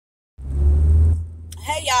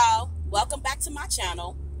Hey y'all, welcome back to my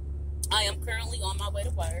channel. I am currently on my way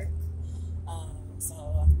to work, so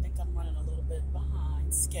I think I'm running a little bit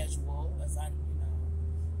behind schedule, as I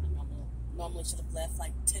normally should have left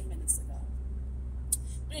like 10 minutes ago.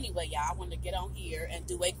 But anyway, y'all, I wanted to get on here and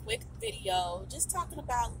do a quick video just talking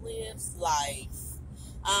about Liv's life.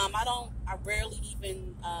 I rarely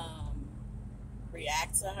even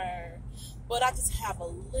react to her, but I just have a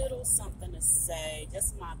little something to say.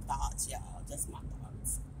 Just my thoughts, y'all. Just my thoughts.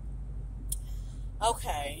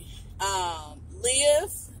 Okay.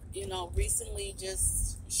 Liv, recently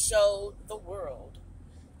just showed the world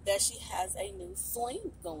that she has a new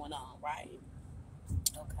fling going on, right?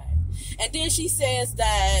 Okay. And then she says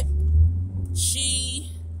that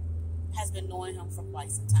she has been knowing him for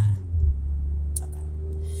quite some time.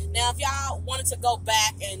 Okay. Now, if y'all wanted to go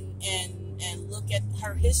back and look at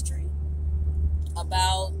her history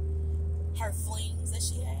about her flings that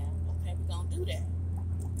she had, okay, we're going to do that.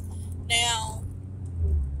 Now,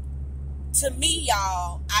 to me,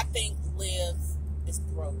 y'all, I think Liv is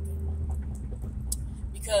broken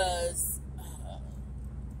because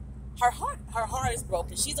her heart is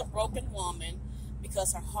broken. She's a broken woman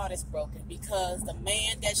because her heart is broken, because the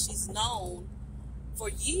man that she's known for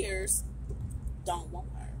years don't want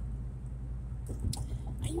her.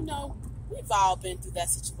 And we've all been through that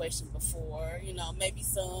situation before. Maybe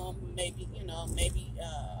some, maybe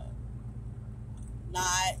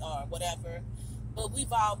not, or whatever. But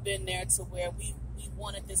we've all been there to where we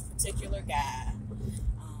wanted this particular guy.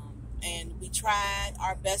 And we tried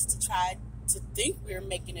our best to try to think we were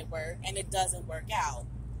making it work, and it doesn't work out.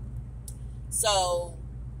 So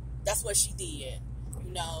that's what she did.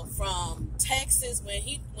 From Texas,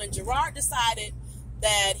 when Gerard decided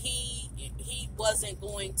that he wasn't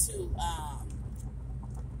going to,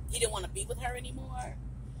 he didn't want to be with her anymore,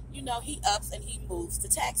 he ups and he moves to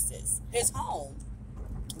Texas, his home,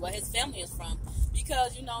 where his family is from,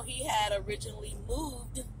 because, he had originally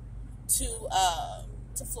moved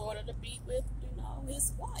to Florida to be with,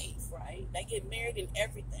 his wife, right? They get married and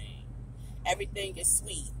everything. Everything is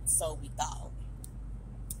sweet, so we thought.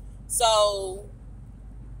 So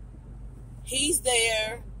he's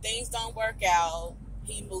there, things don't work out,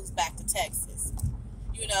 he moves back to Texas.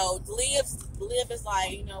 Liv is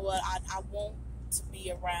like, you know what, I want to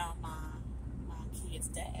be around my kid's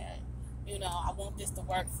dad. I want this to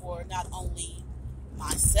work for not only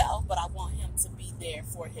myself, but I want him to be there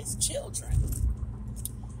for his children.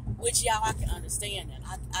 Which, y'all, I can understand that.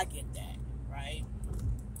 I get that, right?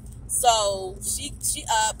 So she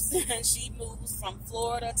ups and she moves from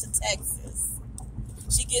Florida to Texas.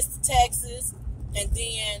 She gets to Texas, and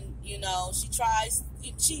then, she tries,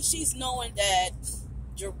 she's knowing that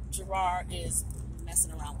Gerard is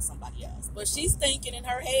messing around with somebody else. But she's thinking in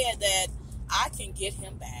her head that I can get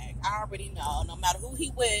him back. I already know, no matter who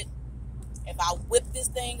he with, if I whip this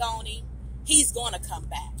thing on him, he's going to come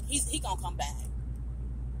back. He going to come back.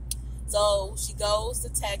 So she goes to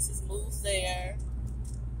Texas, moves there,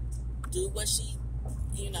 do what she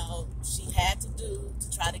had to do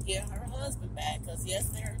to try to get her husband back. Because,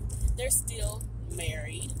 yes, they're still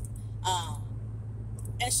married.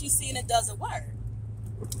 And she's seeing it doesn't work.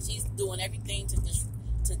 She's doing everything to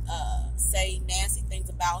say nasty things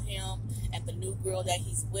about him and the new girl that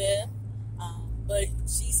he's with. But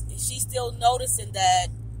she's still noticing that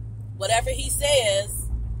whatever he says,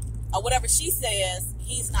 or whatever she says,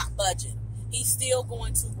 he's not budging. He's still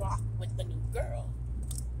going to rock with the new girl.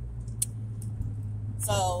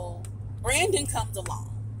 So Brandon comes along,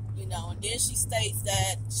 and then she states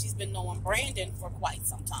that she's been knowing Brandon for quite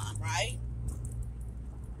some time, right?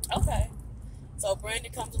 Okay. So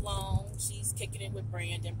Brandon comes along. She's kicking it with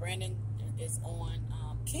Brandon. Brandon is on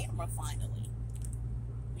camera finally.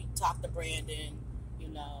 We talked to Brandon,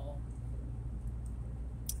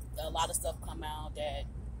 a lot of stuff come out that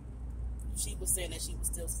she was saying that she was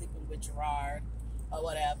still sleeping with Gerard or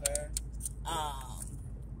whatever.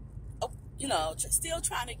 Still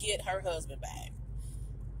trying to get her husband back.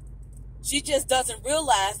 She just doesn't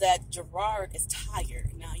realize that Gerard is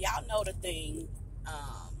tired. Now, y'all know the thing.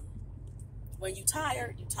 When you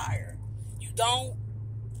tired, you tired. You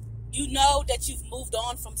know that you've moved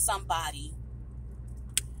on from somebody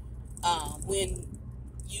when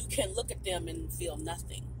you can look at them and feel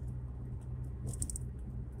nothing.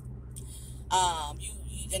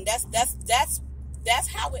 And that's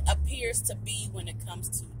how it appears to be when it comes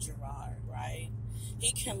to Gerard, right?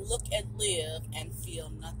 He can look at Liv and feel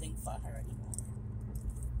nothing for her anymore.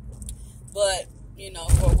 But,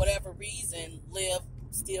 for whatever reason, Liv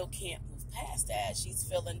still can't move past that. She's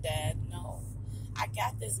feeling that, no, I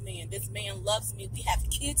got this man. This man loves me. We have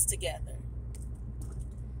kids together.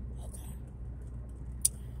 Okay.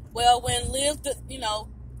 Well, when Liv,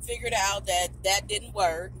 figured out that that didn't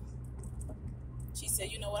work, she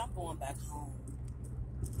said, you know what, I'm going back home.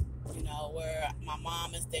 Where my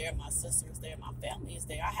mom is there, my sister is there, my family is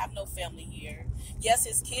there. I have no family here. Yes,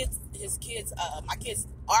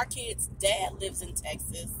 our kids' dad lives in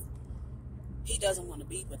Texas. He doesn't want to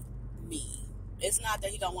be with me. It's not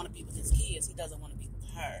that he don't want to be with his kids. He doesn't want to be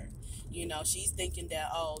with her. She's thinking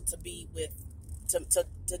that,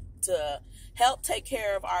 to help take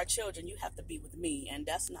care of our children, you have to be with me, and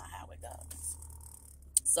that's not how it goes.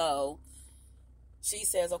 So she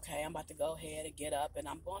says, okay, I'm about to go ahead and get up, and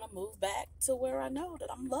I'm going to move back to where I know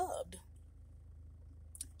that I'm loved.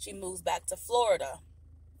 She moves back to Florida.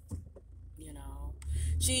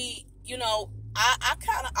 I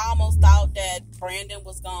kind of almost thought that Brandon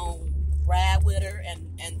was going to ride with her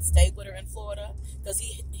and stay with her in Florida, because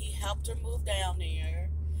he helped her move down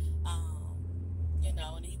there,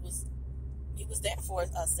 and he was there for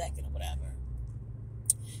a second or whatever.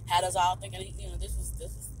 Had us all thinking, he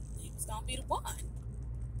was going to be the one.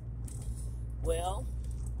 Well,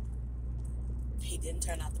 he didn't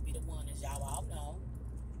turn out to be the one, as y'all all know.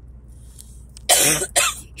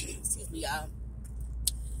 Excuse me, y'all.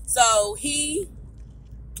 So he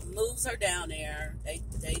moves her down there. They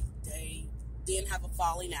didn't have a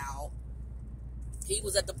falling out. He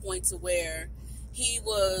was at the point to where he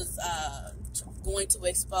was going to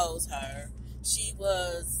expose her. She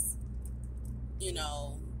was,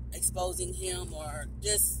 exposing him or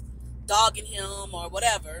just dogging him or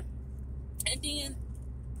whatever. And then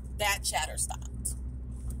that chatter stopped.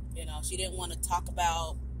 She didn't want to talk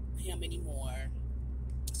about him anymore.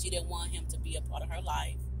 She didn't want him to be a part of her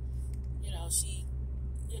life. She,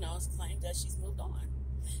 claimed that she's moved on.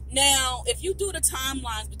 Now, if you do the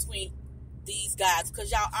timelines between these guys,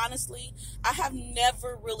 because y'all, honestly, I have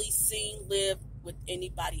never really seen Liv with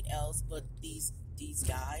anybody else but these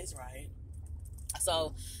guys, right?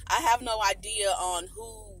 So I have no idea on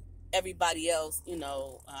who everybody else,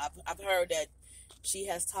 I've heard that she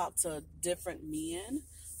has talked to different men,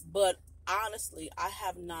 but honestly, I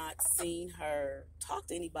have not seen her talk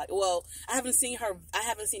to anybody. Well, I haven't seen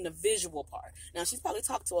the visual part. Now, she's probably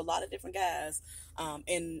talked to a lot of different guys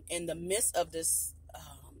in the midst of this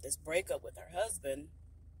breakup with her husband.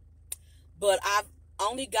 But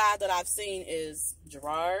only guy that I've seen is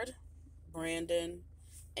Gerard, Brandon,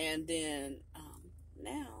 and then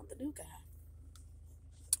now the new guy.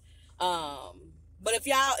 But if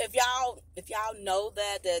y'all know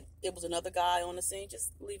that it was another guy on the scene,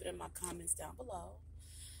 just leave it in my comments down below.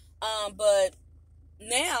 But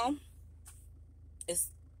now it's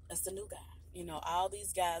the new guy. All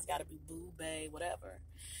these guys got to be boo, bae, whatever.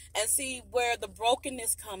 And see where the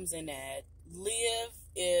brokenness comes in at. Liv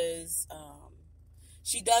is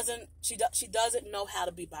she doesn't know how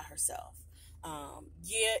to be by herself.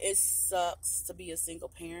 Yeah, it sucks to be a single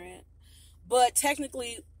parent, but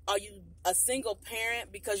technically, are you a single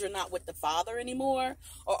parent because you're not with the father anymore?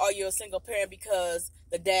 Or are you a single parent because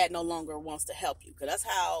the dad no longer wants to help you? Because that's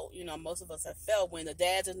how, most of us have felt when the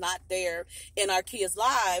dads are not there in our kids'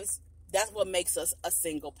 lives. That's what makes us a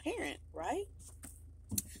single parent, right?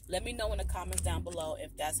 Let me know in the comments down below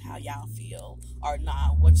if that's how y'all feel or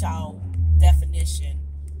not, what y'all definition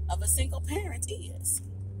of a single parent is.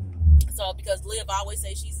 So, because Liv always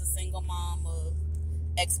says she's a single mom of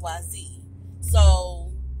XYZ.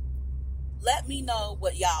 So, let me know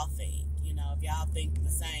what y'all think. If y'all think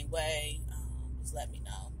the same way, just let me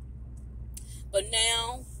know. But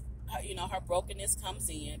now, her brokenness comes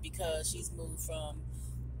in because she's moved from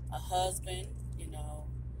a husband,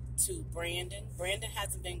 to Brandon. Brandon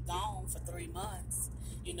hasn't been gone for 3 months.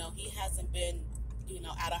 He hasn't been,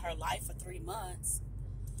 out of her life for 3 months.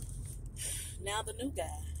 Now the new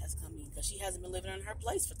guy has come in because she hasn't been living in her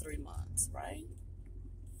place for 3 months, right?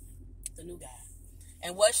 The new guy.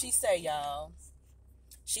 And what she say, y'all?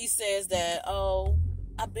 She says that,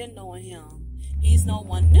 I've been knowing him. He's no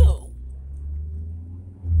one new.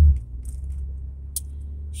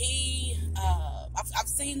 I've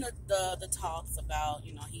seen the talks about,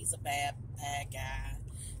 he's a bad guy.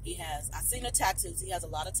 I've seen the tattoos. He has a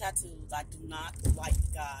lot of tattoos. I do not like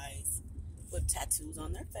guys with tattoos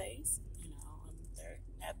on their face. There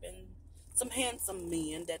have been some handsome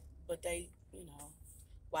men but they,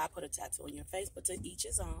 why put a tattoo on your face? But to each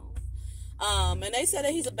his own. And they said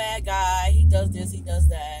that he's a bad guy. He does this, he does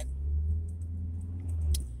that.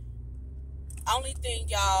 Only thing,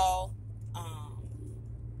 y'all,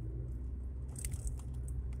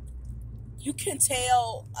 you can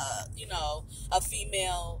tell, a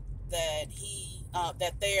female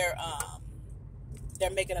that they're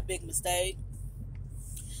making a big mistake.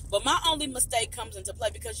 But my only mistake comes into play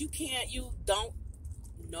because you don't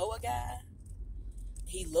know a guy,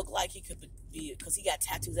 he looked like he could be, because he got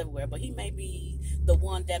tattoos everywhere, but he may be the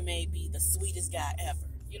one that may be the sweetest guy ever.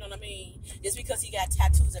 You know what I mean? Just because he got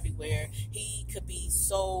tattoos everywhere, he could be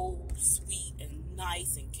so sweet and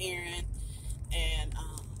nice and caring, and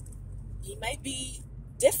he may be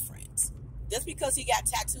different. Just because he got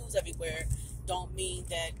tattoos everywhere don't mean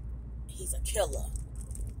that he's a killer.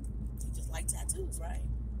 He just like tattoos, right?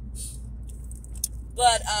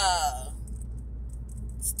 But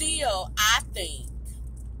still, I think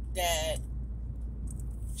that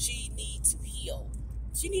she needs to heal.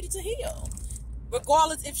 She needed to heal.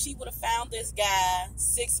 Regardless if she would have found this guy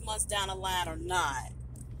 6 months down the line or not.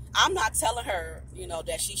 I'm not telling her,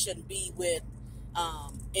 that she shouldn't be with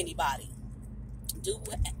anybody. Do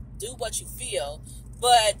what you feel.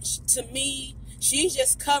 But to me, she's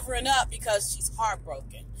just covering up because she's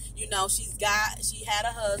heartbroken. She had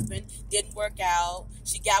a husband, didn't work out.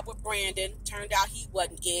 She got with Brandon, turned out he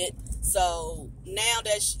wasn't it. So now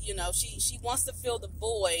that she wants to fill the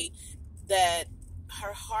void that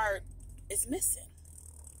her heart is missing.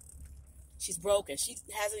 She's broken. She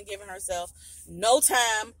hasn't given herself no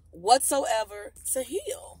time whatsoever to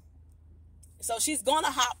heal. So she's going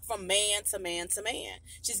to hop from man to man to man.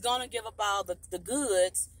 She's going to give up all the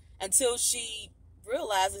goods until she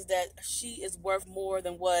realizes that she is worth more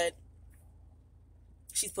than what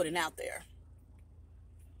she's putting out there.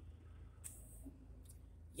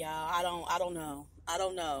 Y'all, I don't know.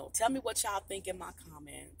 Tell me what y'all think in my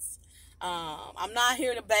comments. I'm not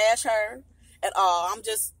here to bash her at all.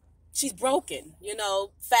 She's broken,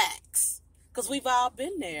 facts. Because we've all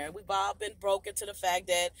been there. We've all been broken to the fact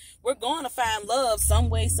that we're going to find love some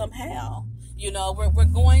way, somehow. We're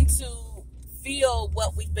going to feel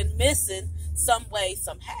what we've been missing some way,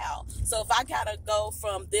 somehow. So if I got to go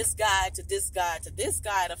from this guy to this guy to this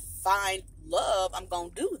guy to find love, I'm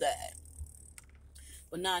going to do that.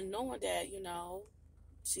 But not knowing that,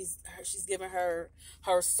 she's giving her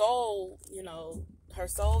soul, her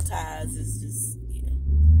soul ties is just,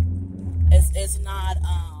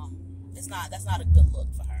 that's not a good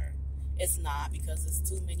look for her. It's not, because it's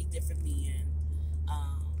too many different men.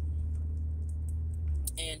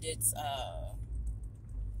 And it's,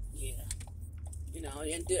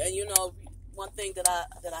 one thing that I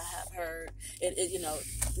have heard,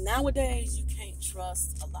 nowadays you can't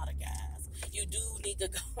trust a lot of guys. You do need to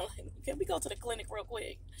go, can we go to the clinic real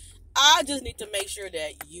quick? I just need to make sure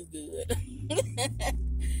that you good.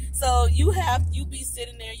 So you be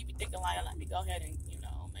sitting there, you be thinking like, let me go ahead and,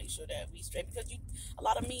 make sure that we straight, because a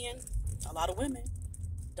lot of men, a lot of women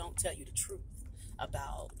don't tell you the truth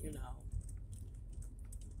about,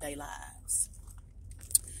 their lives.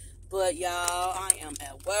 But y'all, I am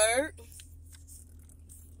at work.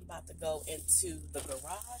 I'm about to go into the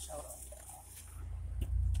garage. Hold on,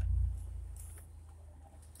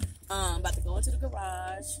 y'all. I'm about to go into the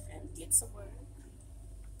garage and get some work.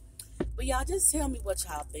 But y'all, just tell me what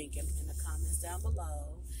y'all think in the comments down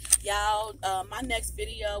below. Y'all, my next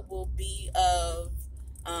video will be of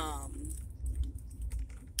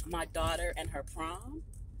my daughter and her prom.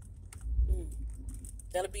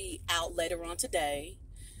 That'll be out later on today.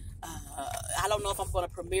 I don't know if I'm going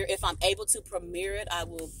to premiere. If I'm able to premiere it, I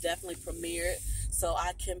will definitely premiere it, so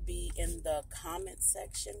I can be in the comment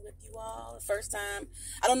section with you all. First time.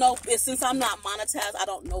 I don't know, since I'm not monetized, I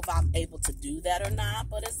don't know if I'm able to do that or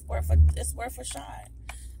not, but it's worth a shot.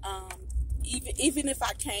 Even if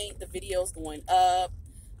I can't, the video's going up.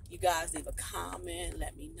 You guys leave a comment,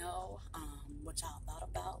 let me know what y'all thought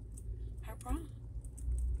about her prom.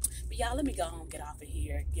 But y'all, let me go home, get off of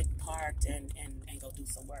here, get parked, and go do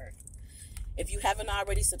some work. If you haven't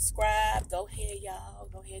already subscribed, go ahead, y'all.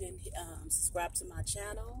 Go ahead and subscribe to my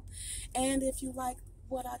channel. And if you like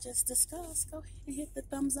what I just discussed, go ahead and hit the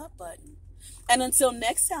thumbs up button. And until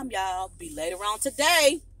next time, y'all, be later on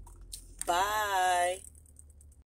today. Bye.